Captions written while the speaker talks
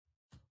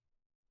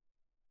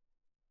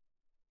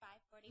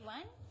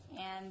41,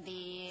 and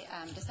the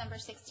December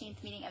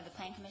 16th meeting of the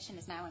Plan Commission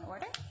is now in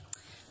order.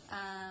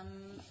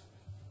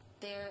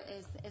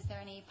 Is there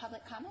any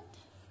public comment?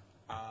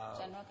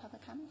 General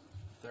public comment?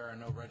 There are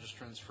no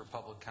registrants for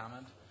public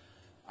comment.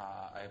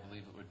 I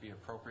believe it would be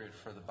appropriate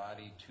for the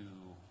body to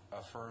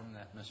affirm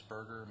that Ms.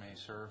 Berger may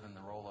serve in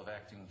the role of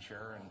acting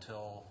chair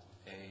until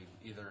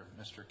either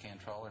Mr.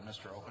 Cantrell or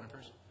Mr.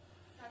 Openapers.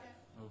 Second.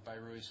 Moved by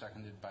Rui,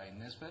 seconded by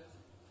Nisbet.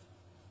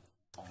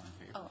 All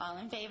in favor? Oh, all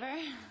in favor?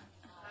 Aye.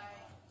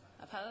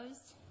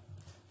 Opposed?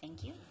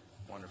 Thank you.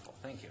 Wonderful.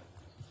 Thank you.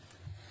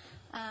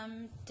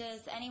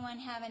 Does anyone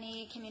have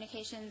any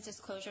communications,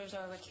 disclosures,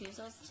 or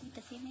recusals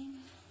this evening?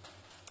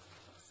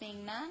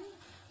 Seeing none.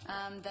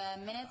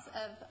 The minutes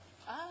of...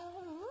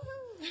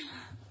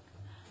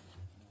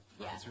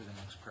 Run through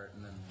the next part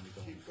and then we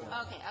go forward.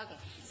 Okay.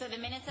 So the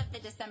minutes of the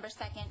December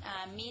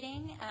 2nd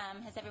meeting,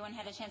 has everyone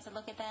had a chance to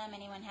look at them?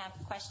 Anyone have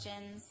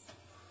questions?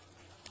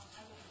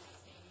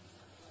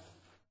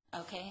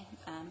 Okay.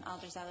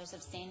 Alder Zeller's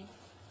abstaining.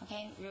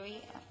 Okay.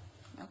 Rui?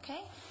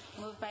 Okay.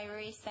 Moved by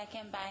Rui,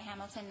 second by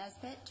Hamilton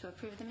Nesbitt to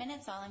approve the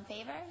minutes. All in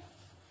favor?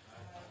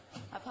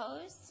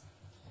 Opposed?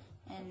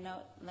 And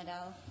no,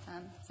 Liddell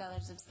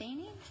Zeller's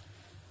abstaining.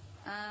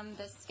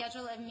 The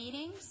schedule of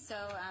meetings. So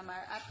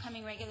our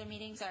upcoming regular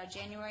meetings are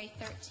January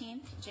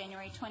 13th,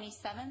 January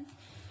 27th,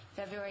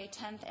 February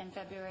 10th, and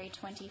February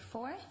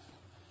 24th.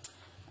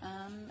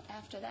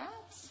 After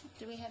that,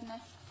 do we have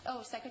enough?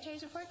 Oh,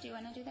 Secretary's report. Do you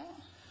want to do that?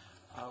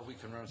 We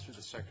can run through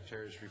the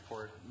Secretary's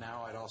report.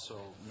 Now I'd also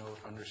note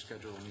under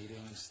scheduled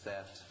meetings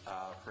that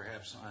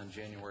perhaps on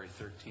January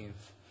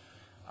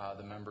 13th,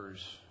 the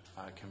members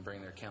can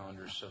bring their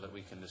calendars so that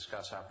we can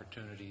discuss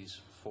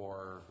opportunities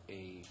for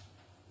a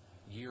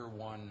year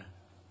one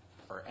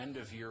or end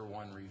of year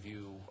one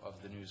review of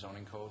the new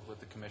zoning code with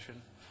the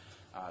Commission.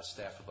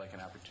 Staff would like an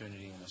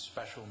opportunity in a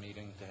special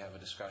meeting to have a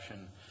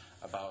discussion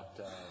about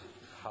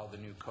how the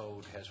new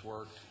code has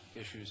worked,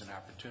 issues and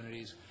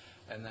opportunities.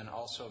 And then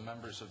also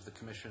members of the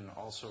Commission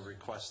also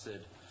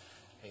requested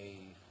a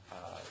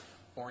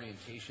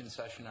orientation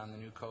session on the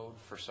new code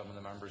for some of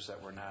the members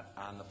that were not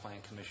on the Plan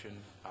Commission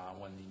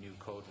when the new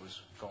code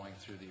was going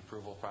through the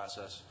approval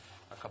process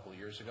a couple of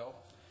years ago.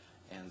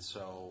 And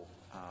so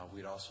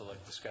we'd also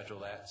like to schedule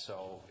that.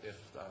 So if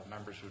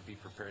members would be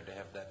prepared to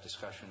have that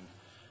discussion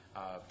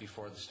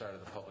before the start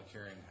of the public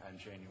hearing on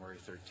January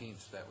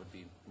 13th, that would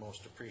be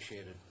most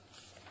appreciated.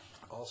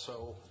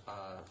 Also,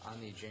 on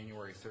the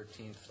January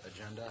 13th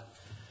agenda,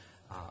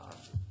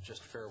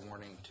 just fair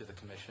warning to the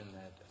Commission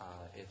that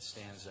it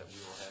stands that we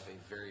will have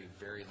a very,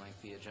 very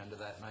lengthy agenda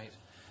that night.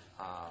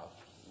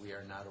 We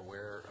are not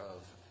aware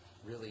of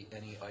really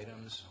any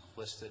items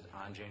listed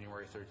on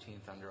January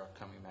 13th under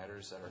upcoming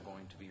matters that are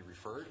going to be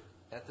referred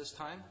at this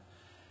time.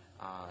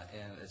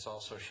 And it's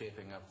also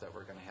shaping up that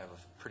we're going to have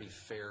a pretty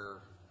fair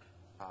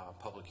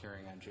public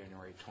hearing on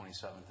January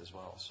 27th as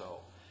well.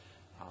 So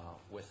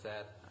with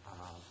that,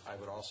 I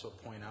would also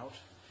point out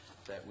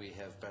that we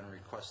have been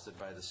requested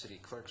by the City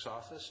Clerk's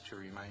Office to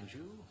remind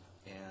you,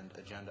 and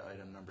agenda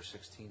item number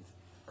 16,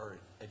 or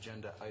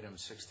agenda item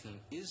 16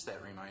 is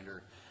that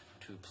reminder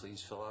to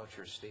please fill out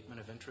your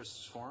statement of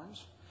interests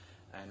forms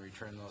and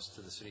return those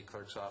to the City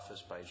Clerk's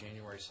Office by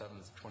January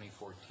 7th,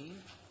 2014.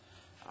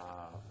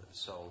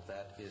 So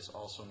that is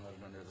also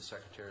noted under the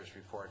Secretary's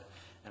report.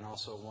 And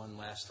also one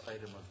last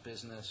item of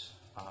business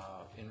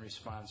in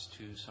response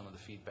to some of the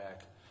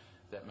feedback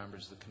that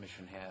members of the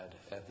Commission had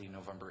at the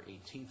November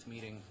 18th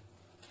meeting.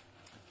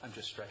 I'm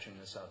just stretching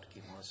this out to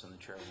keep Melissa in the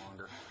chair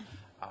longer.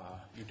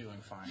 You're doing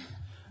fine.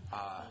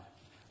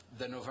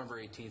 The November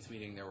 18th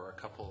meeting, there were a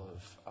couple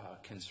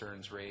of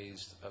concerns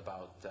raised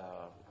about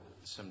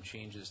some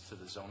changes to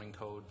the zoning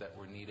code that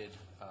were needed,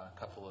 a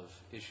couple of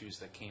issues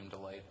that came to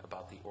light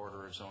about the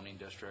order of zoning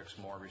districts,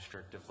 more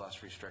restrictive,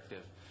 less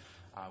restrictive.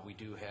 We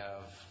do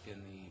have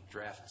in the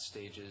draft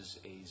stages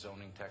a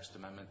zoning text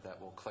amendment that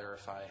will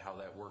clarify how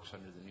that works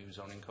under the new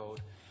zoning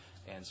code,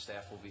 and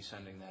staff will be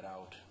sending that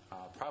out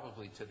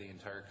probably to the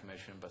entire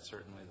Commission, but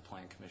certainly the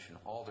Plan Commission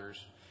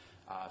alders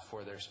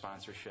for their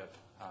sponsorship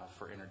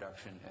for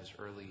introduction as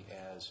early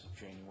as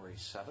January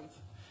 7th,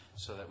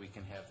 so that we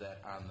can have that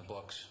on the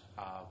books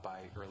by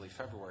early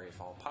February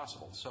if all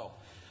possible. So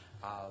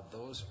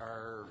those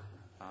are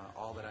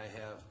all that I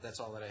have. That's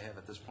all that I have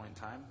at this point in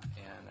time,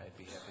 and I'd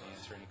be happy to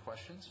answer any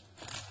questions.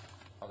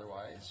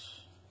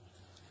 Otherwise,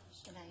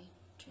 should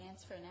I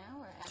transfer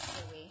now or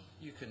after we?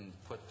 You can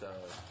put the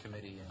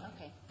committee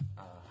in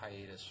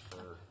hiatus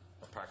for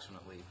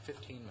approximately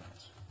 15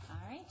 minutes. All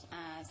right.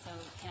 So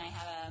can I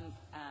have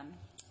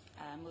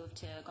a move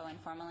to go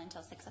informal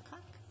until 6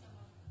 o'clock?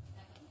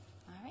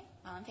 All right.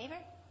 All in favor?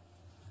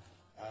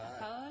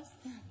 Opposed?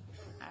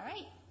 All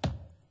right.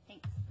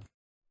 Thanks.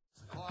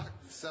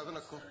 7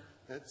 o'clock.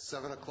 It's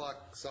 7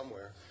 o'clock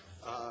somewhere.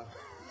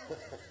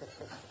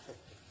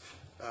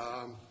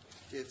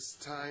 It's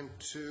time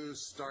to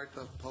start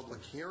the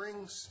public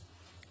hearings.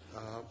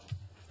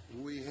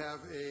 We have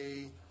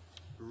a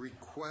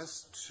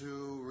request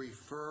to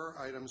refer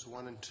items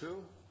 1 and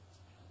 2.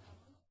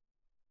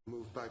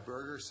 Moved by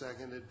Berger,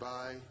 seconded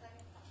by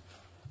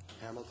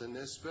Hamilton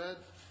Nisbet.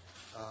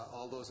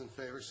 All those in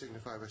favor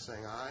signify by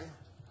saying aye.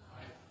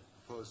 Aye.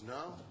 Opposed,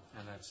 no.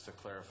 And that's to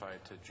clarify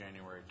to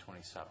January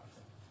 27th.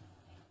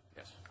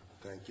 Yes.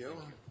 Thank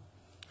you.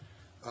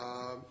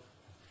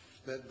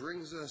 That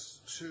brings us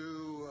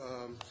to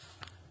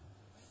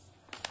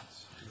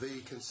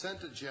the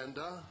consent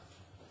agenda.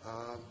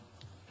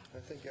 I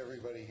think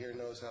everybody here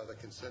knows how the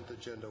consent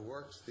agenda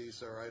works.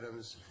 These are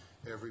items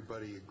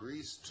everybody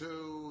agrees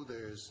to.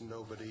 There's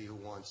nobody who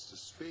wants to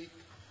speak.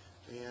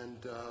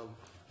 And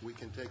we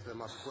can take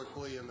them up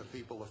quickly, and the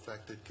people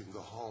affected can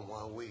go home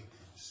while we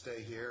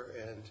stay here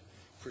and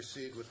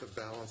proceed with the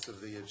balance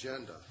of the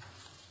agenda.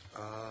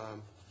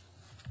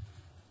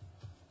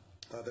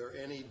 Are there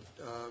any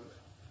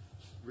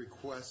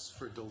requests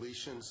for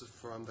deletions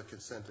from the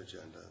consent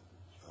agenda?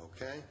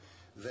 Okay.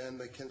 Then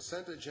the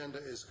consent agenda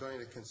is going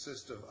to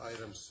consist of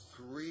items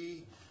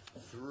 3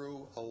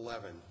 through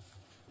 11.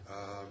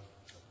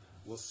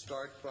 We'll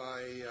start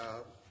by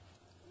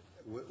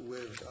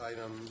with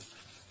item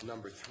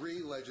number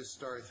 3,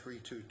 Legistar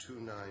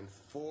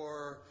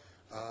 32294,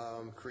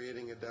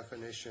 creating a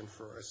definition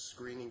for a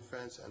screening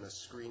fence and a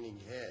screening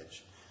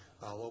hedge.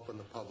 I'll open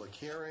the public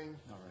hearing.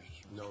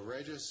 No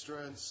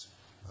registrants.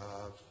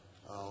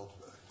 I'll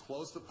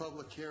close the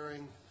public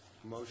hearing.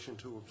 Motion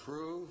to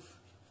approve.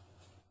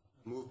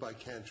 Moved by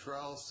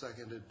Cantrell,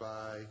 seconded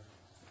by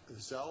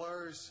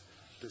Zellers.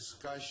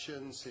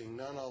 Discussion, seeing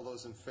none. All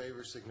those in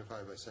favor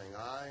signify by saying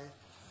aye. Aye.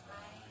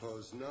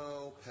 Opposed,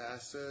 no.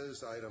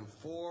 Passes. Item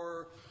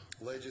 4,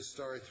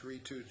 Legistar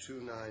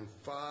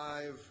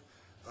 32295,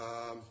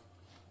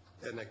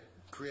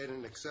 create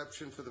an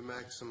exception for the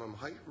maximum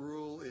height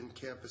rule in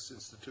campus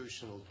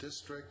institutional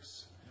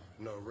districts.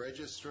 No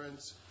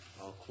registrants.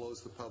 I'll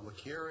close the public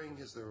hearing.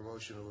 Is there a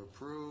motion to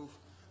approve?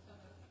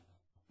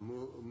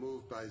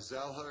 Moved by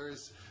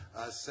Zellers,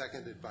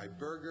 seconded by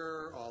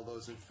Berger. All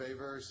those in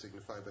favor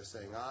signify by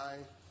saying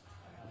aye.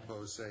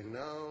 Opposed, saying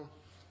no.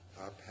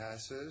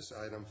 Passes.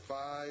 Item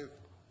 5,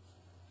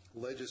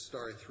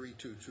 Legistar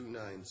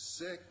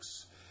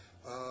 32296,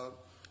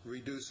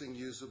 reducing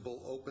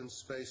usable open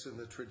space in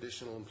the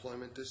traditional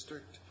employment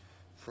district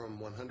from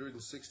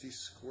 160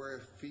 square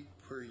feet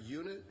per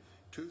unit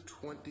to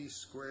 20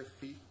 square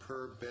feet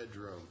per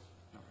bedroom.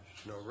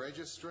 No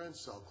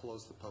registrants. I'll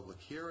close the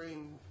public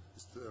hearing.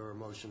 Is there a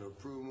motion to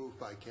approve? Moved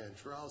by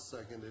Cantrell,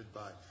 seconded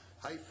by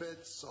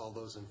Heifetz. All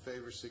those in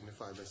favor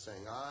signify by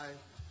saying aye.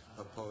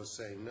 Opposed,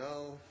 say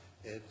no.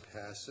 It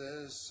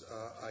passes.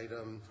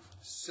 Item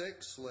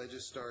 6,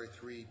 Legistar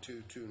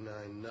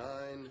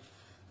 32299,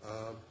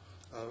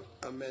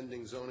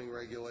 amending zoning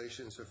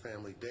regulations for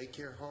family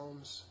daycare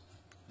homes.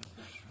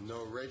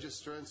 No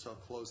registrants. I'll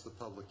close the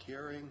public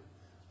hearing.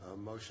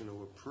 Motion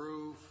to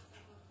approve.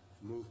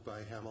 Moved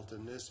by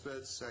Hamilton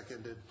Nisbet,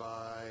 seconded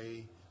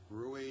by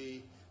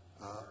Rui.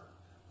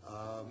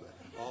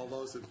 All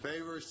those in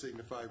favor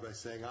signify by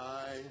saying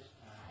aye.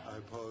 Aye.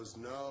 Opposed,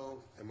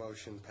 no. A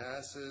motion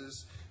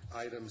passes.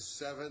 Item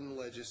 7,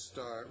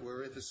 Legistar.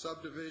 We're at the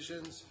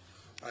subdivisions.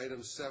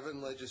 Item 7,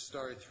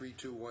 Legistar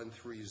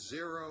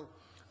 32130,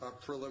 a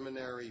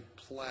preliminary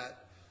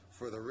plat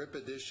for the RIP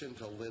addition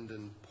to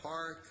Linden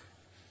Park.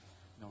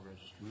 No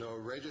registrants. No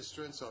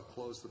registrants. I'll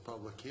close the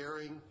public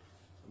hearing.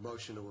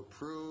 Motion to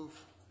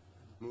approve.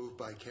 Moved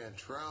by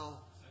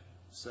Cantrell.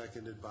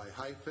 Seconded by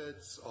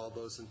Heifetz. All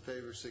those in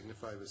favor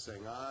signify by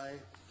saying aye.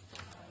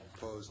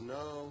 Opposed,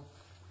 no.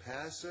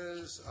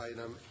 Passes.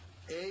 Item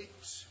 8,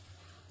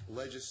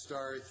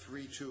 Legistar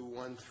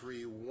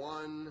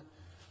 32131,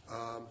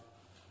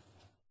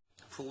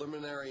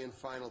 preliminary and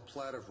final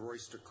plat of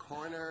Royster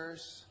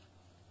Corners.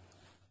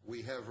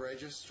 We have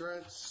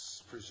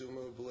registrants,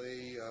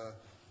 presumably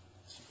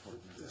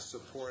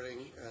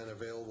supporting and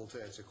available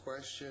to answer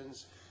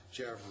questions.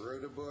 Jeff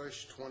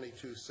Rudebush,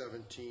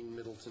 2217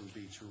 Middleton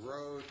Beach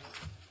Road.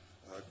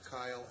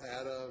 Kyle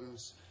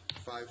Adams,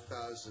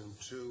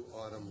 5002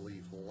 Autumn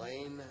Leaf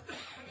Lane.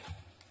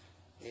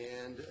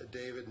 And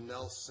David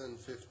Nelson,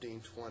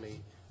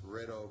 1520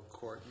 Red Oak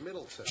Court,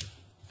 Middleton.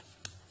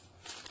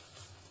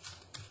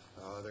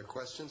 Are there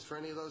questions for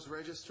any of those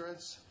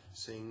registrants?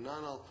 Seeing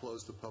none, I'll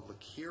close the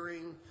public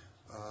hearing.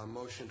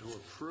 Motion to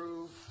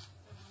approve.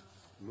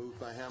 Moved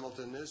by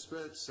Hamilton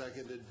Nisbet,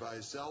 seconded by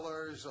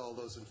Zellers. All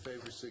those in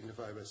favor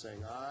signify by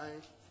saying aye.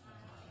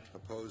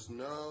 Opposed,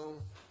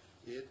 no.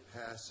 It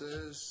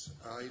passes.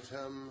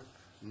 Item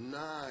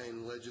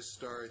 9,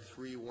 Legistar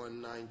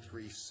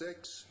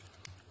 31936,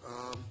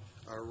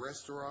 a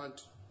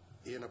restaurant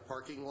in a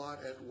parking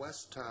lot at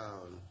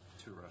Westtown.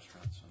 2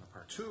 restaurants in the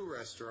parking lot. 2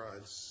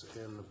 restaurants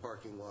in the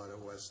parking lot at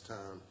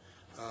Westtown.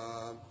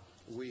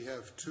 We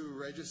have 2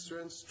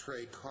 registrants,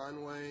 Trey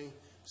Conway,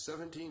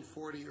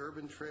 1740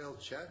 Urban Trail,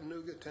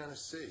 Chattanooga,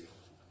 Tennessee.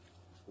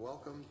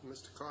 Welcome,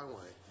 Mr.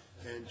 Conway.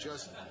 And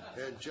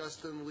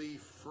Justin Lee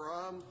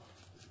from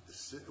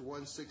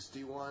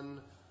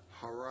 161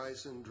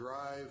 Horizon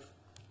Drive,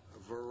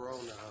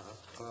 Verona.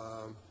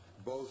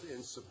 Both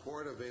in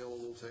support,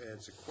 available to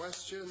answer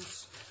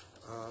questions.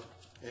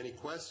 Any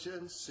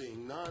questions?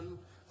 Seeing none,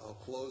 I'll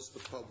close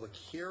the public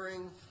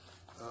hearing.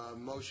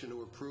 Motion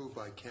to approve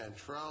by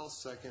Cantrell,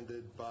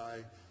 seconded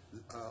by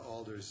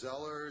Alder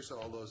Zellers.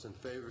 All those in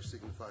favor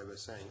signify by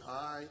saying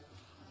aye.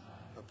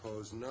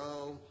 Opposed,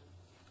 no.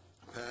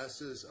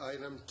 Passes.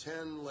 Item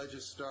 10,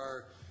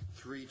 Legistar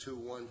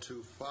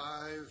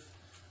 32125,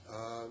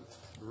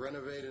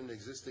 renovate an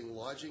existing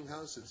lodging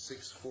house at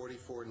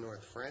 644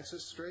 North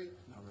Francis Street.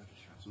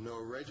 No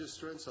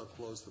registrants. I'll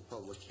close the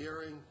public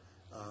hearing.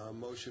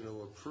 Motion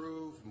to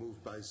approve,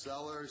 moved by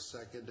Zeller,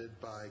 seconded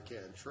by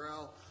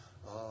Cantrell.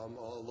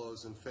 All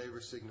those in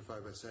favor signify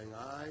by saying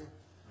aye.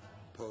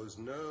 Opposed,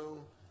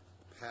 no.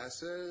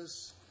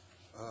 Passes.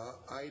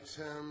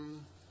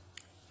 Item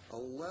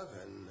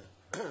 11,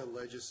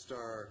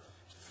 Legistar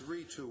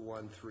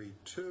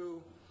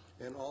 32132,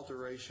 an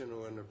alteration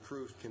or an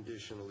approved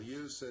conditional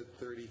use at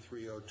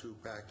 3302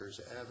 Packers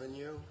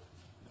Avenue.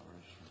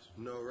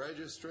 No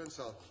registrants.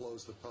 I'll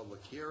close the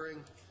public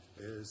hearing.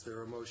 Is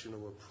there a motion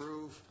to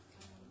approve?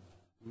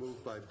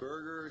 Moved by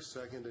Berger,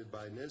 seconded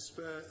by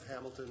Nisbet,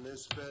 Hamilton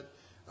Nisbet.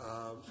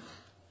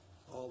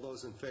 All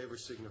those in favor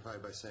signify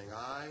by saying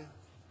aye.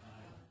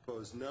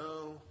 Opposed,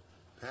 no.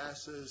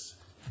 Passes.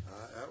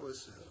 That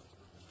was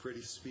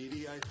pretty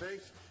speedy, I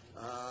think.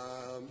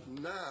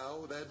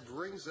 Now, that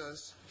brings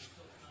us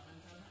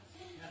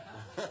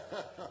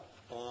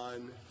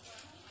on...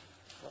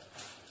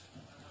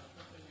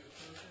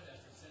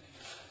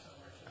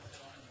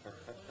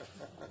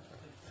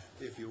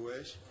 If you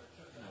wish.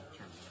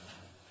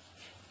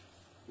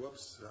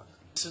 Whoops.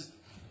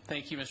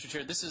 Thank you, Mr.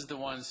 Chair. This is the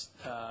ones,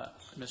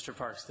 Mr.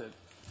 Parks, that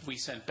we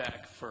sent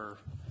back for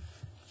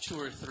 2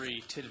 or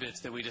 3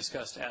 tidbits that we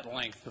discussed at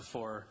length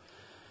before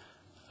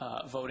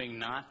voting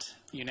not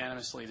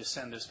unanimously to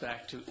send this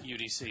back to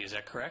UDC. Is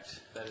that correct?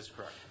 That is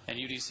correct. And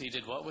UDC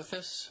did what with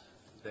this?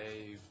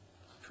 They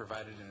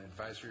provided an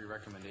advisory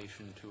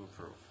recommendation to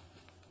approve.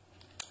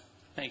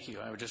 Thank you.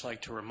 I would just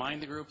like to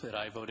remind the group that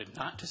I voted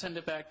not to send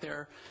it back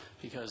there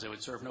because it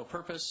would serve no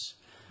purpose.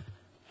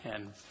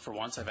 And for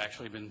once, I've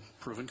actually been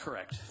proven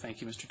correct. Thank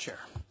you, Mr. Chair.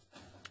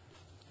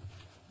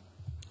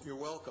 You're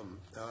welcome.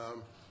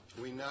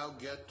 We now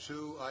get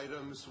to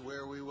items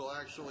where we will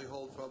actually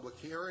hold public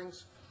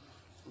hearings,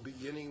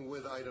 beginning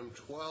with item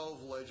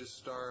 12,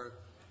 Legistar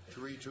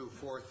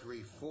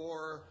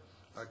 32434,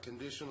 a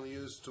conditional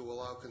use to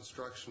allow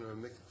construction of a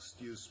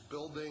mixed-use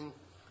building,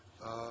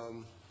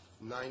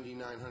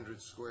 9,900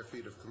 square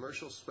feet of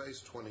commercial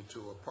space,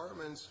 22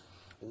 apartments,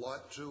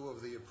 Lot 2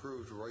 of the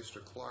approved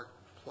Royster-Clark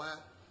plat,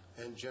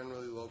 and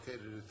generally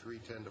located at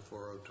 310 to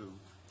 402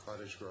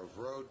 Cottage Grove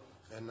Road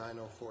and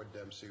 904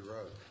 Dempsey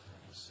Road.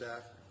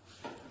 Staff,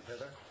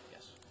 Heather?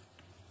 Yes.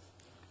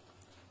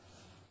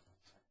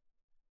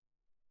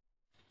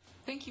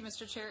 Thank you,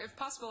 Mr. Chair. If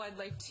possible, I'd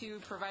like to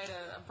provide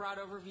a broad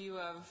overview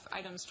of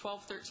items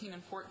 12, 13,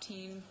 and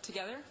 14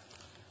 together.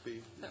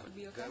 That would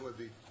be okay? That would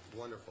be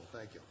wonderful.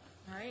 Thank you.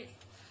 All right.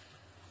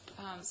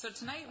 So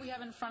tonight we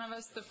have in front of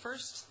us the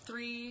first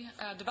 3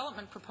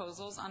 development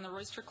proposals on the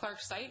Royster-Clark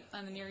site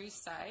on the Near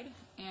East Side.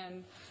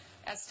 And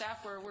as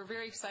staff, we're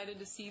very excited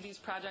to see these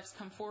projects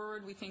come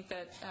forward. We think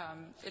that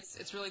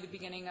it's really the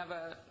beginning of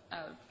a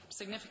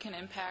significant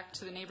impact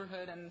to the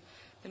neighborhood and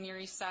the Near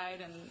East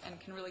Side and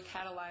can really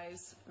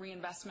catalyze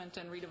reinvestment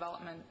and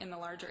redevelopment in the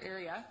larger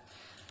area.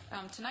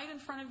 Tonight in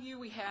front of you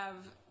we have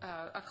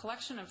a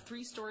collection of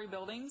 3-story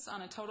buildings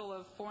on a total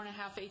of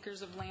 4.5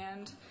 acres of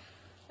land.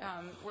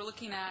 We're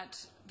looking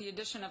at the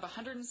addition of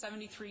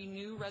 173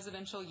 new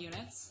residential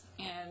units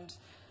and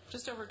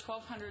just over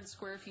 1,200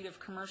 square feet of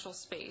commercial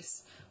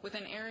space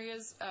within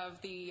areas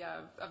of the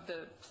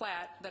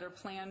plat that are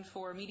planned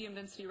for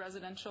medium-density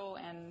residential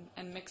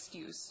and mixed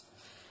use.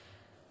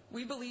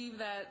 We believe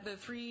that the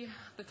three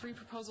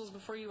proposals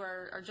before you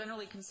are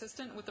generally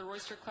consistent with the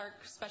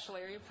Royster-Clark Special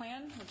Area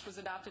Plan, which was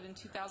adopted in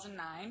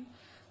 2009.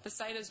 The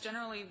site is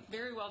generally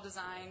very well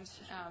designed,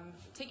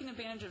 taking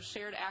advantage of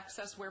shared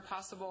access where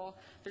possible.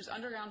 There's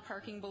underground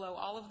parking below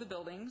all of the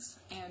buildings,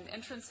 and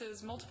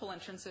entrances, multiple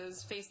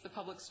entrances, face the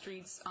public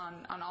streets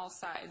on all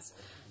sides.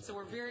 So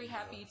we're very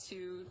happy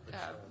to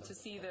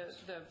see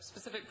the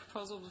specific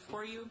proposal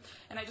before you.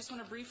 And I just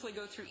want to briefly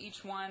go through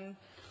each one,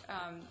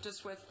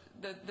 just with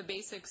the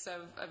basics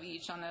of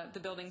each on the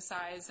building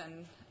size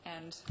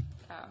and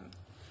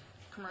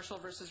commercial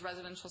versus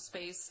residential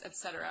space, et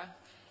cetera,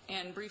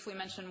 and briefly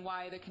mention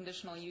why the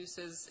conditional use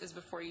is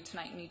before you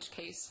tonight in each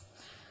case.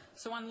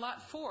 So on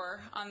Lot 4,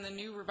 on the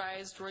new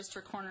revised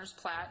Royster Corners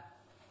plat,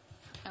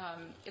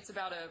 it's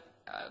about a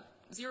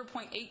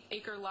 0.8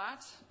 acre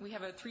lot. We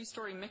have a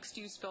 3-story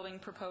mixed-use building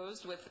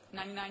proposed with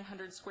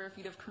 9,900 square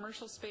feet of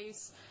commercial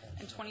space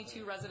and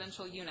 22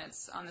 residential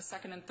units on the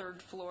 2nd and 3rd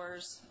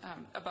floors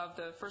above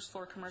the 1st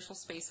floor commercial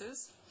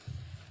spaces.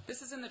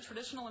 This is in the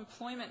traditional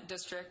employment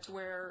district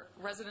where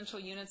residential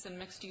units and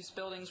mixed-use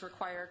buildings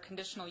require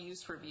conditional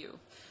use review.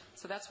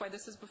 So that's why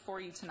this is before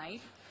you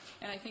tonight.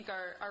 And I think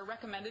our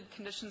recommended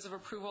conditions of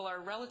approval are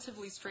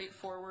relatively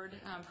straightforward,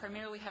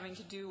 primarily having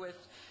to do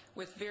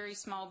with very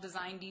small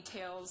design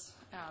details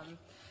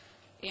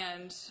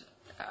and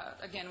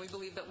again, we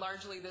believe that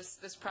largely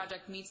this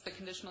project meets the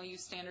conditional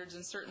use standards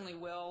and certainly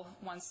will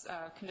once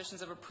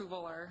conditions of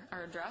approval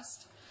are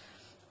addressed.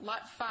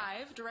 Lot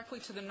 5, directly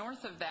to the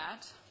north of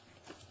that,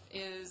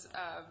 is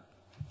a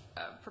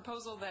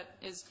proposal that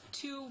is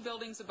 2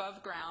 buildings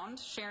above ground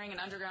sharing an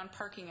underground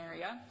parking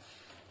area.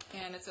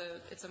 And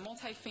it's a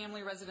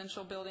multi-family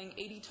residential building,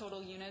 80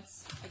 total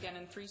units, again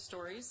in 3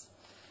 stories.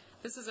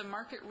 This is a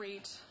market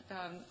rate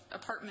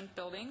apartment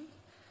building.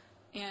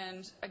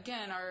 And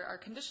again, our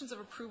conditions of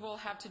approval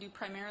have to do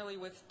primarily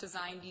with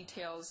design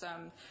details.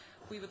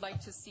 We would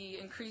like to see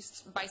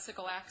increased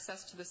bicycle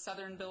access to the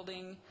southern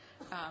building,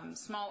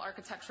 small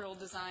architectural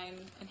design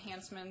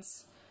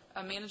enhancements,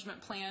 a management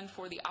plan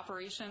for the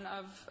operation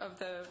of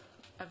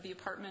the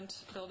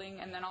apartment building,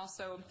 and then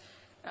also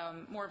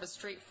more of a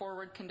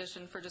straightforward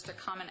condition for just a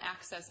common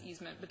access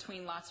easement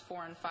between lots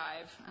 4 and 5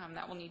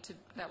 that will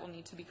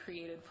need to be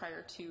created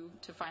prior to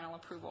final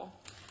approval.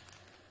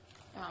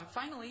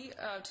 Finally,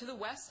 to the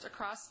west,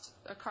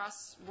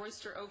 across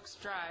Royster Oaks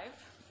Drive,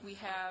 we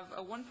have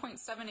a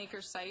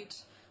 1.7-acre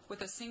site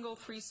with a single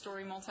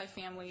 3-story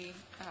multifamily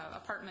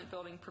apartment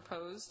building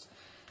proposed.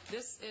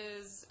 This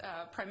is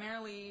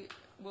primarily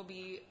will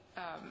be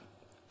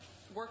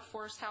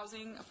workforce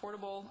housing,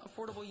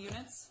 affordable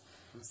units,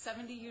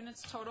 70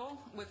 units total,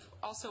 with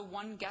also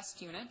 1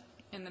 guest unit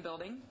in the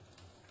building.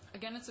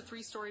 Again, it's a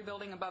 3-story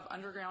building above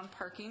underground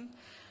parking.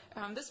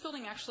 This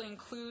building actually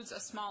includes a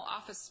small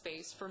office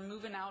space for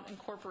Movin' Out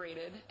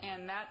Incorporated,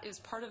 and that is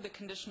part of the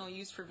conditional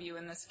use review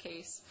in this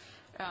case.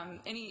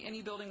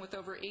 Any building with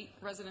over 8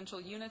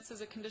 residential units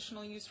is a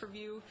conditional use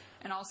review,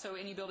 and also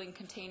any building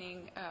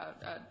containing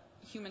a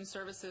human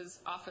services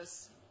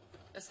office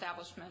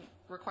establishment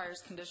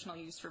requires conditional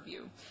use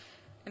review.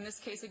 In this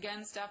case,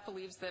 again, staff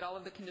believes that all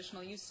of the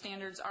conditional use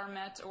standards are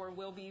met or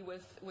will be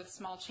with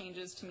small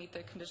changes to meet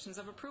the conditions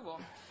of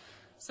approval.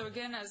 So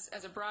again,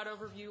 as a broad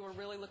overview, we're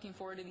really looking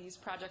forward to these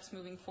projects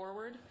moving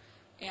forward,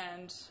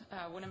 and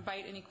would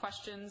invite any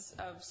questions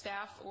of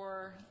staff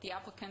or the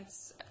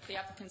applicant's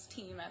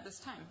team at this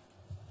time.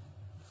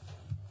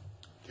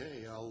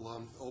 Okay,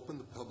 I'll open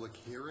the public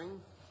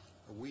hearing.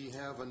 We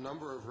have a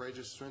number of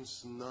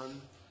registrants,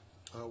 none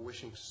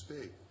wishing to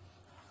speak.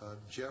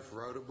 Jeff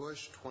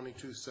Rodebush,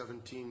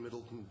 2217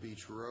 Middleton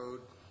Beach Road,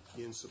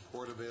 in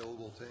support,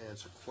 available to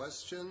answer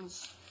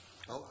questions.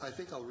 I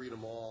think I'll read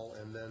them all,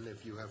 and then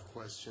if you have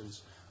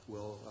questions,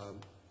 we'll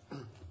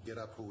get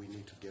up who we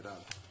need to get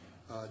up.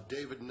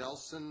 David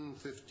Nelson,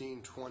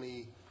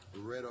 1520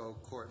 Red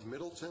Oak Court,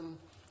 Middleton,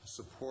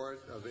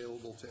 support,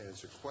 available to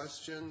answer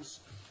questions.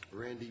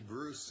 Randy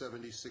Bruce,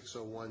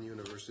 7601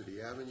 University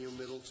Avenue,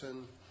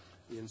 Middleton,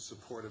 in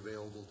support,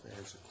 available to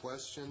answer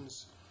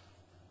questions.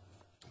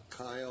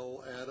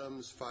 Kyle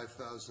Adams,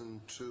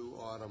 5002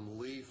 Autumn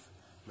Leaf,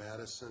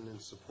 Madison, in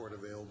support,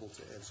 available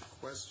to answer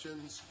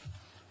questions.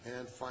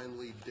 And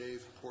finally,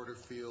 Dave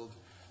Porterfield,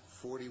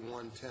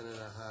 4110 and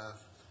a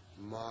half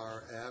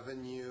Mar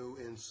Avenue,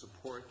 in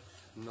support,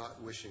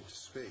 not wishing to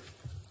speak.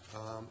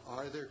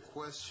 Are there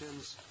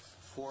questions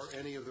for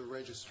any of the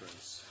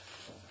registrants?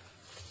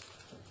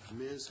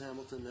 Ms.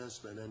 Hamilton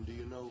Nesbitt, and do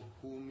you know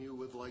whom you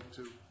would like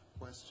to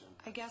question?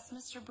 I guess,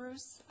 Mr.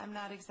 Bruce, I'm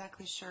not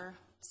exactly sure,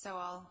 so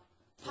I'll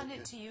punt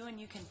it to you, and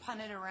you can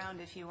punt it around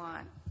if you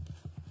want.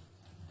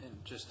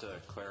 And just to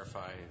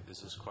clarify,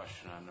 is this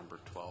question on number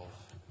 12?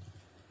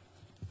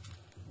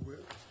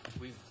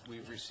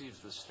 We've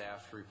received the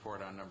staff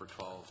report on number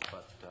 12,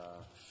 but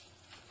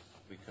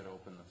we could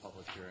open the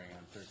public hearing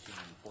on 13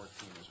 and 14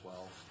 as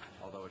well,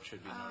 although it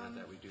should be noted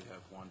that we do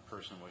have one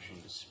person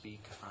wishing to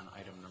speak on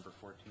item number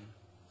 14.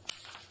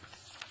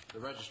 The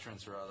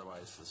registrants are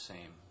otherwise the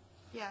same.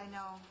 Yeah, I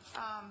know.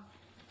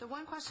 The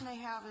one question I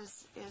have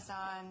is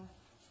on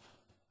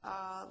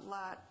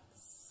Lot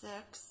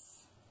 6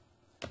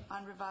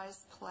 on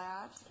revised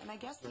plat, and I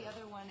guess the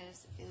other one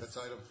is That's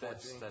item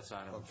 14? That's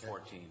item Okay.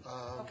 14.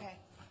 okay.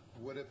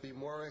 Would it be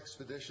more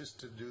expeditious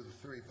to do the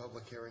 3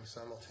 public hearings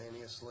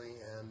simultaneously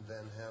and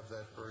then have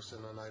that person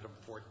on item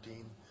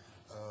 14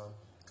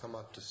 come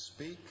up to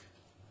speak?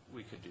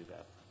 We could do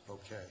that.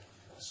 Okay.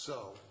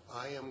 So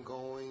I am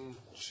going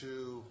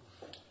to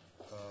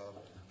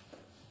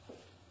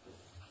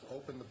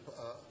open the...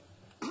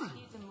 Do you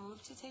need to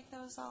move to take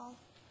those all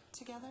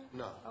together?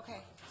 No.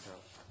 Okay. No,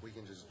 we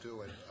can just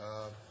do it.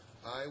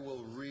 I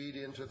will read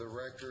into the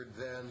record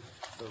then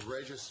the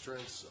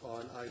registrants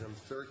on item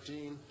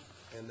 13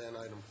 and then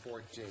item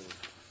 14.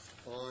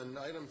 On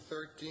item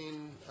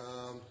 13,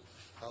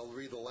 I'll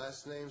read the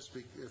last names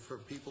for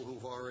people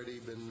who've already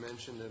been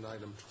mentioned in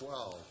item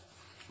 12.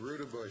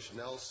 Rudebush,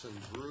 Nelson,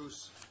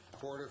 Bruce,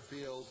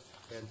 Porterfield,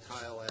 and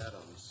Kyle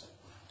Adams.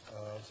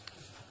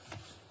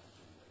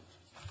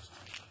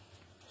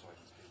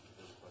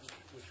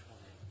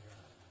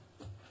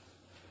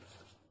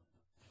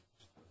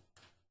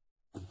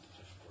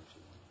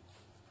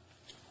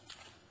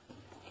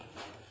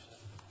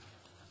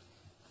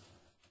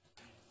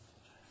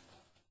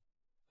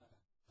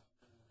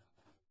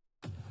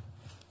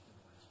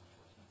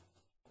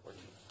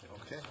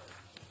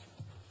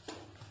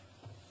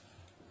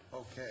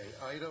 Okay,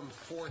 item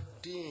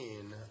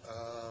 14,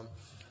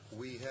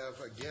 we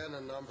have again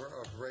a number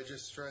of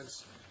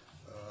registrants.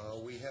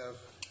 We have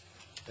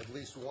at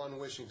least one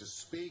wishing to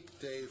speak,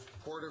 Dave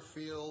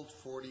Porterfield,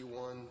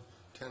 41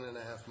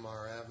 10.5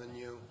 Mar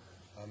Avenue.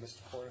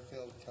 Mr.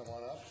 Porterfield, come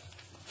on up.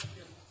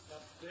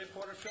 Dave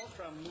Porterfield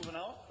from Moving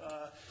Out.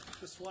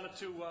 Just wanted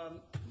to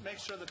make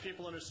sure that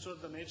people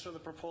understood the nature of the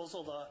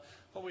proposal.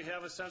 What we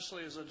have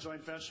essentially is a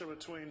joint venture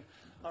between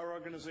our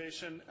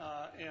organization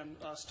and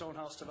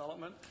Stonehouse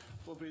Development.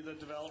 We'll be the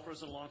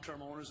developers and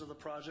long-term owners of the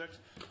project.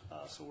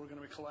 So we're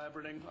going to be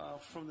collaborating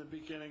from the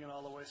beginning and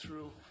all the way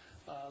through.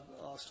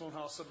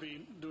 Stonehouse will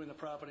be doing the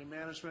property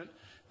management,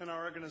 and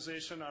our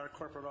organization, our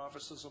corporate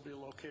offices will be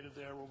located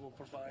there where we'll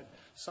provide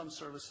some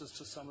services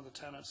to some of the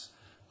tenants.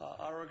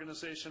 Our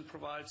organization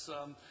provides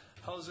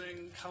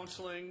housing,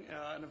 counseling,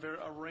 and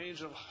a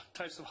range of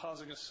types of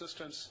housing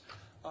assistance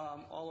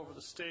all over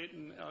the state,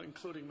 and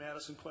including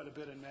Madison, quite a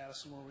bit in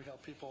Madison, where we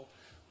help people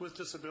with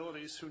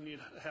disabilities who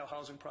have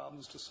housing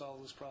problems to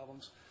solve those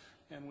problems.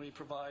 And we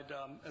provide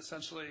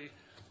essentially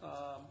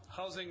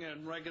housing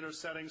in regular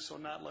settings, so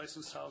not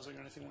licensed housing or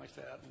anything like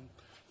that. And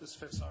this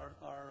fits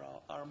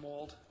our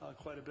mold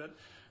quite a bit.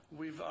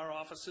 Our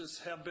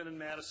offices have been in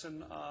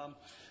Madison.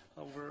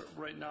 We're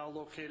right now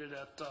located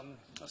at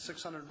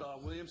 600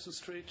 Williamson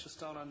Street,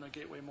 just down on the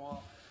Gateway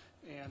Mall,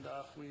 and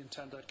we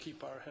intend to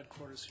keep our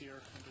headquarters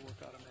here and to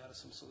work out of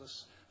Madison. So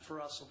this,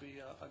 for us, will be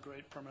a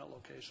great permanent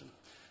location.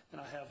 And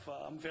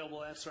I'm available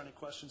to answer any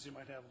questions you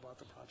might have about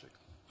the project.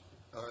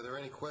 Are there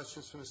any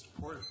questions for Mr.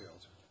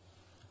 Porterfield?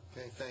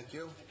 Okay, thank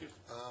you. Thank you.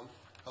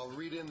 I'll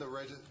read in the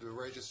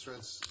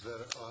registrants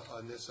that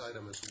on this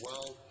item as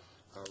well.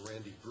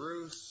 Randy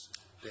Bruce,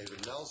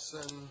 David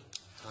Nelson,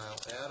 Kyle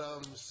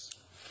Adams,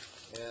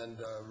 and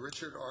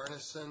Richard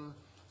Arneson,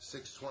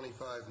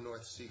 625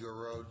 North Seager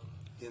Road,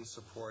 in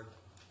support,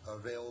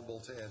 available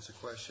to answer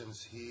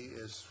questions. He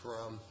is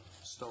from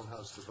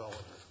Stonehouse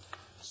Development.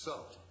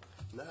 So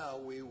now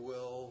we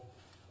will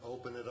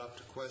open it up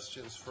to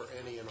questions for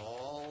any and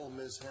all.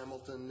 Ms.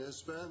 Hamilton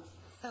Nisbet.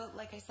 So,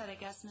 like I said, I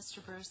guess,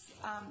 Mr. Bruce,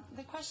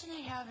 the question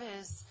I have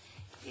is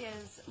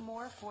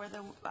more for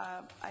the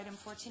item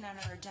 14 on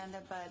our agenda,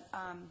 but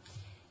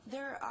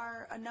there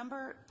are a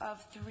number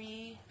of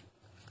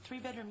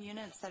three-bedroom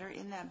units that are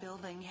in that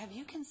building. Have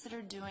you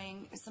considered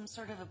doing some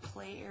sort of a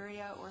play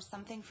area or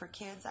something for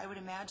kids? I would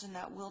imagine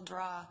that will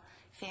draw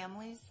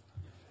families.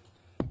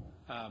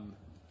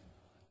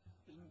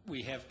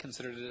 We have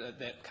considered it.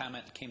 That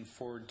comment came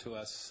forward to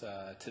us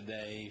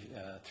today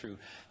through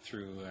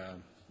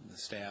the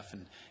staff,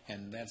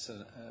 and that's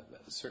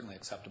certainly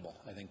acceptable.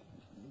 I think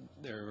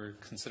there were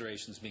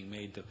considerations being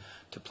made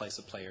to place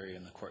a play area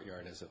in the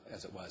courtyard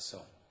as it was.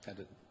 So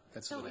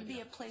that's so a it good would idea.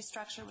 be a play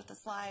structure with a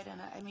slide, and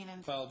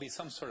well, it'll be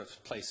some sort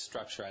of play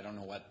structure. I don't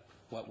know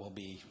what will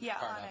be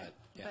part of it.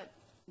 Yeah. But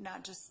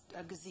not just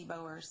a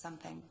gazebo or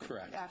something. But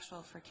correct.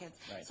 Actual for kids.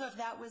 Right. So if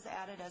that was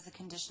added as a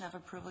condition of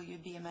approval,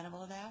 you'd be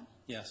amenable to that?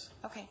 Yes.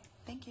 Okay,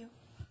 thank you.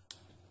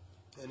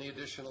 Any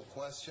additional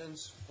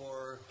questions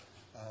for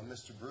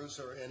Mr. Bruce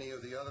or any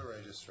of the other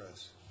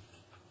registrants?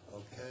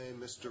 Okay,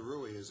 Mr.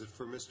 Rui, is it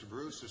for Mr.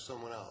 Bruce or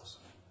someone else?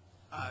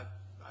 I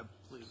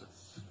believe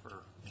it's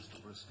for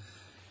Mr. Bruce.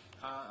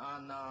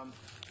 On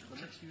the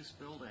mixed-use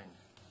building,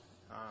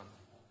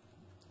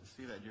 you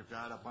see that you've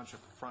got a bunch of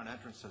front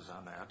entrances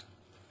on that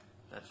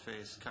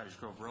face Cottage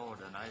Grove Road,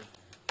 and I've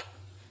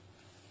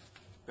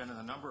been in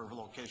a number of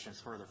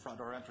locations where the front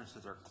door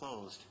entrances are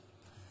closed,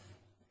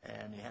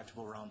 and you have to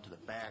go around to the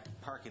back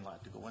parking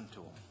lot to go into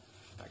them.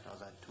 In fact, I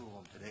was at two of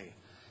them today.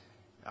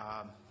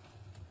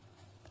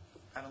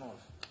 I don't know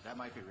if that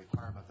might be a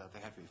requirement that they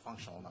have to be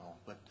functional now,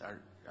 but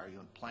are you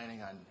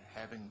planning on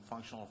having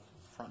functional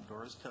front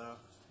doors to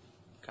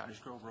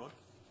Cottage Grove Road?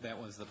 That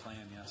was the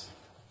plan, yes.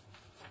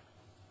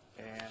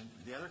 And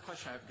the other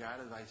question I've got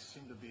is I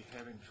seem to be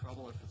having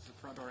trouble if it's the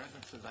front door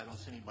entrances. I don't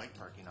see any bike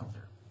parking out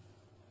there.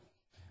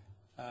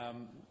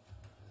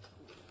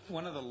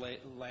 One of the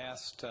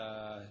last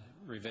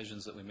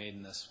revisions that we made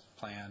in this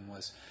plan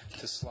was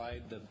to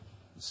slide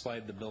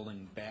the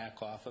building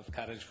back off of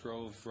Cottage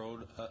Grove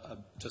Road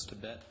just a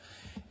bit.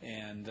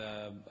 And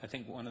I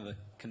think one of the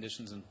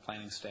conditions in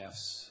planning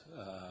staff's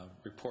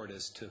report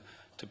is to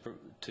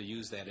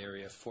use that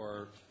area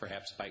for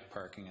perhaps bike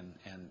parking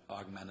and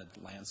augmented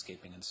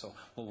landscaping. And so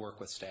we'll work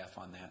with staff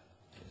on that.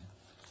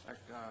 I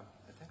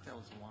think that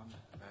was the one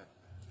that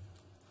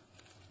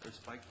there's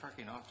bike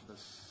parking off to the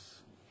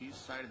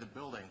east side of the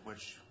building,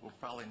 which will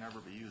probably never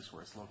be used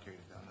where it's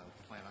located on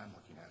the plan I'm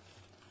looking at.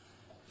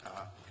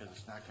 Because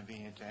it's not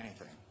convenient to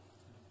anything.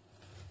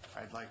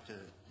 I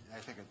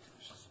think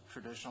it's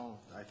traditional,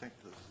 I think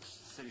the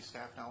city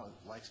staff now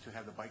likes to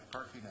have the bike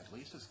parking at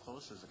least as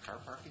close as the car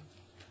parking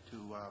to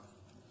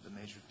the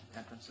major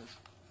entrances.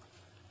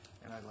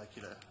 And I'd like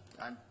you to,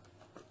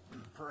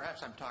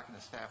 perhaps I'm talking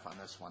to staff on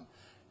this one,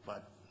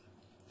 but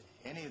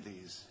any of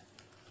these,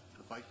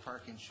 the bike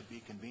parking should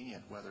be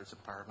convenient, whether it's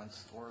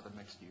apartments or the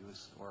mixed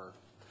use, or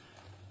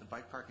the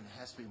bike parking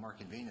has to be more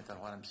convenient than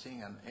what I'm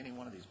seeing on any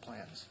one of these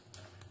plans.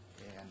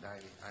 and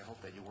I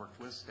hope that you worked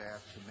with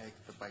staff to make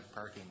the bike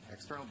parking,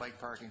 external bike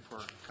parking for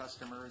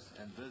customers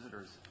and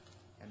visitors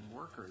and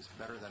workers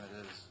better than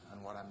it is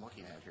on what I'm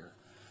looking at here.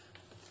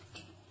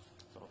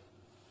 So,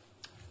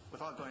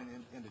 without going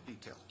into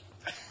detail.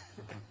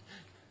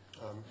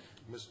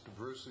 Mr.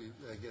 Bruce,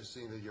 I guess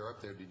seeing that you're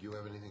up there, did you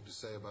have anything to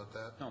say about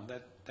that? No,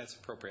 that's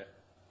appropriate.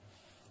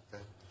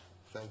 Okay,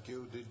 thank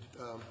you.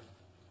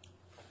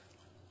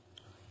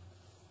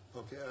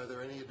 Okay, are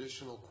there any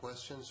additional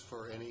questions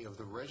for any of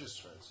the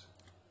registrants?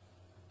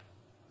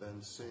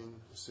 Then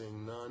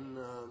seeing none,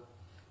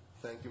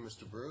 thank you,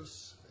 Mr.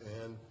 Bruce.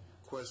 And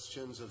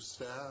questions of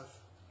staff?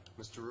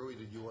 Mr. Rui,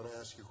 did you want to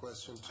ask your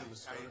question to Ms.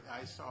 Stoner?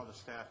 I saw the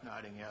staff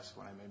nodding yes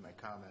when I made my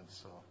comments,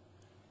 so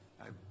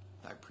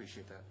I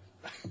appreciate that.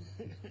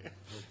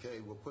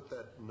 Okay, we'll put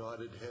that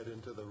nodded head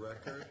into the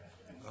record.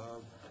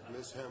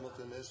 Ms.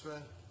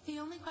 Hamilton-Nisbet? The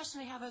only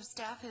question I have of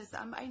staff is,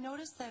 I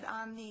noticed that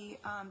on the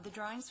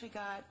drawings we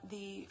got,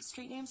 the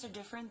street names are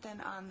different than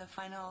on the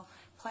final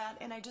plat,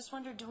 and I just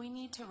wondered, do we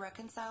need to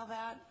reconcile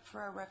that for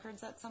our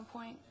records at some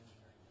point?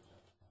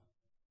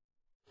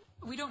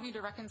 We don't need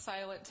to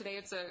reconcile it today.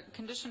 It's a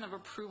condition of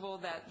approval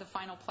that the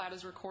final plat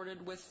is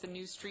recorded with the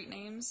new street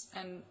names,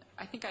 and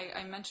I think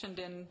I mentioned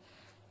in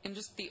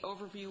just the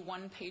overview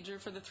one-pager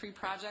for the 3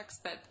 projects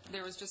that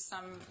there was just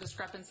some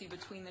discrepancy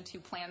between the 2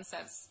 plan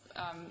sets,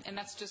 and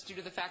that's just due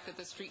to the fact that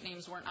the street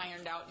names weren't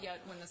ironed out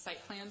yet when the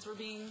site plans were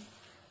being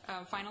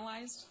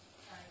finalized.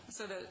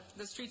 So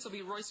the streets will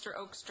be Royster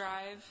Oaks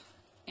Drive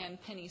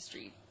and Penny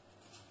Street.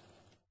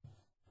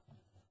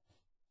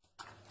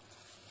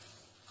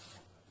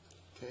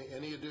 Okay,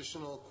 any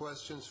additional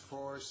questions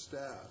for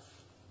staff?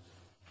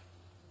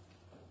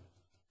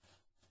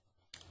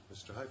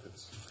 Mr.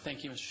 Heifetz.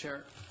 Thank you, Mr.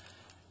 Chair.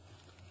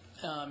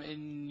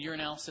 In your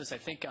analysis, I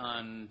think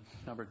on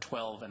number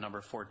 12 and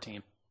number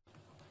 14,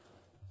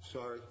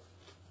 Sorry.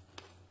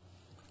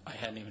 I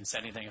hadn't even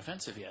said anything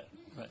offensive yet,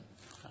 but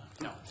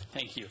no,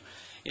 thank you.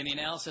 In the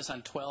analysis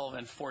on 12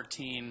 and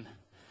 14,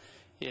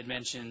 it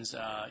mentions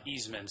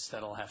easements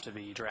that'll have to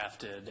be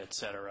drafted, et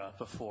cetera,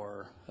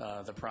 before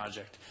the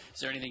project.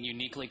 Is there anything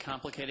uniquely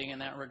complicating in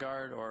that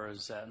regard, or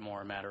is that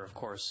more a matter of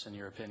course, in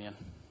your opinion?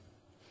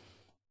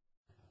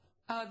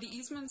 The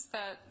easements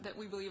that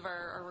we believe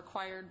are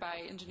required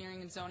by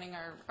engineering and zoning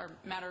are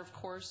matter of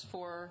course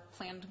for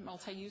planned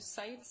multi-use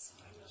sites.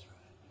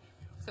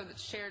 So that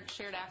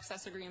shared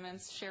access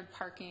agreements, shared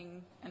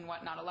parking and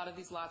whatnot, a lot of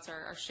these lots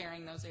are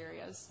sharing those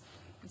areas.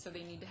 And so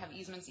they need to have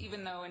easements,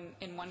 even though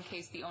in one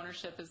case the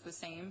ownership is the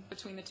same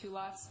between the 2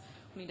 lots.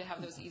 We need to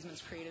have those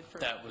easements created for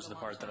that was the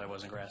part that I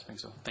wasn't grasping,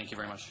 so thank you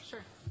very much.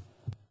 Sure.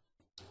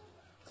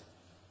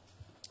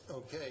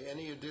 Okay,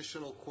 any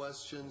additional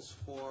questions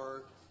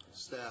for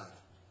staff?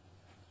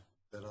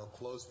 Then I'll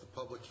close the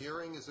public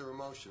hearing. Is there a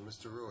motion?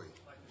 Mr. Rui.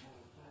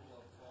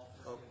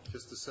 Oh,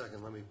 just a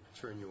second. Let me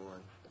turn you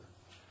on.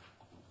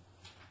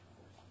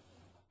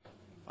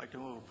 I'd like to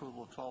move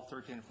approval of 12,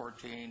 13, and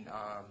 14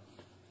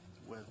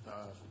 with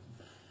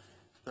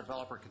the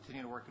developer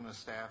continue working with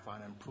staff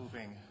on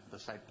improving the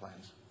site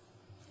plans.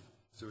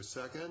 Is there a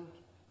second?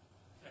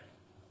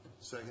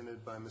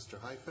 Seconded by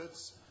Mr.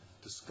 Heifetz.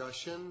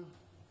 Discussion.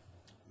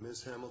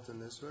 Ms.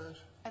 Hamilton-Nisbet?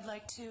 I'd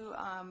like to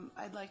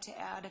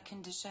add a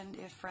condition,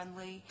 if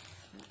friendly,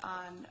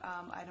 on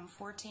item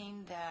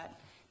 14, that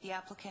the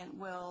applicant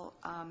will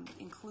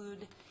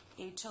include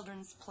a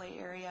children's play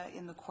area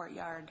in the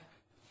courtyard.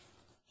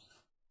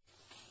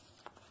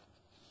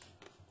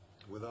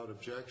 Without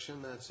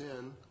objection, that's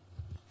in.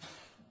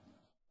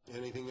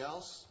 Anything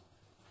else?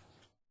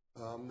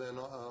 Then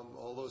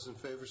all those in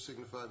favor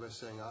signify by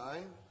saying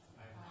aye.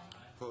 Aye.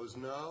 Opposed,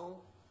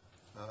 no.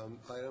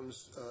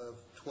 Items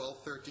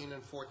 12, 13,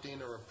 and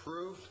 14 are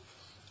approved.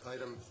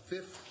 Item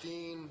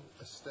 15,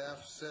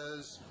 staff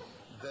says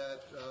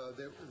that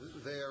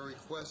they are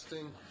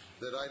requesting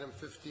that item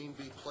 15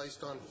 be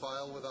placed on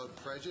file without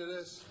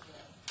prejudice.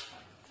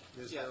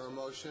 Is there a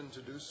motion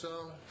to do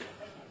so?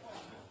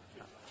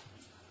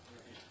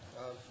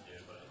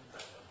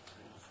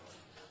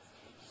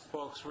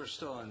 Folks, we're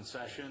still in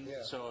session,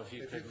 so if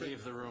you could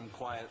leave the room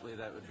quietly,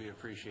 that would be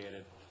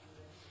appreciated.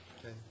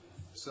 Okay.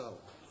 So,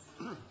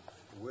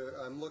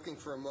 I'm looking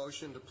for a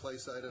motion to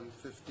place item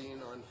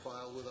 15 on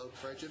file without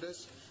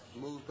prejudice.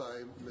 Moved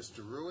by Mr.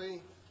 Rui,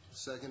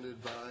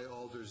 seconded by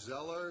Alder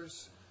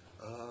Zellers.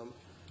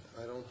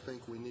 I don't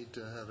think we need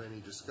to have any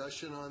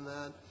discussion on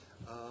that.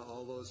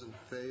 All those in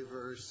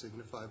favor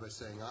signify by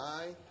saying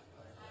aye.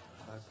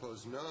 I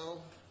oppose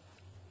no.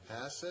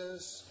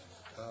 Passes.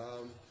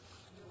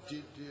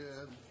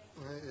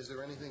 Is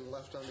there anything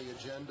left on the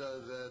agenda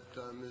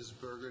that Ms.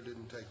 Berger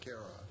didn't take care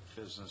of?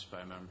 Business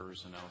by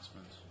members,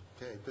 announcements.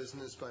 Okay,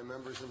 business by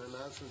members and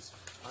announcements.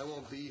 I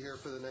won't be here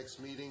for the next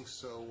meeting,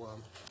 so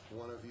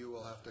one of you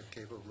will have to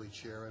capably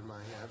chair in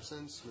my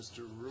absence.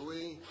 Mr.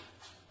 Rui?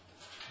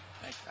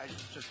 I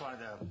just wanted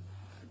to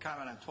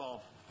comment on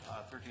 12,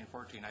 13,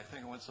 14. I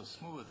think it went so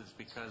smooth is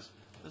because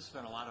there's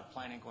been a lot of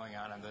planning going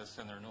on this,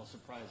 and there are no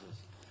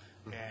surprises.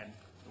 And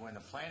when the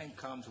planning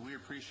comes, we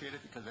appreciate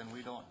it because then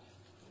we don't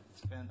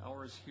spend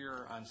hours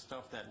here on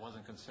stuff that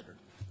wasn't considered.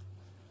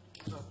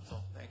 So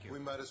thank you. We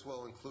might as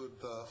well include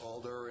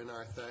Alder in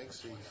our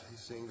thanks,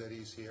 seeing that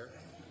he's here.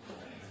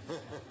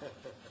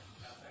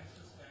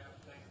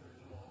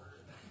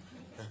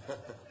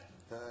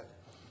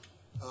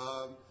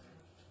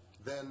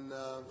 Then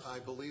I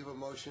believe a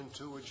motion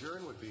to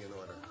adjourn would be in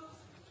order.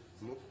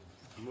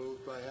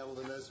 Moved by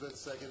Hamilton Nesbitt,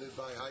 seconded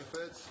by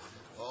Heifetz.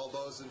 All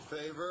those in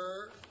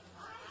favor?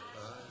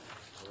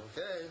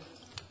 Okay,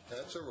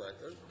 that's a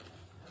record.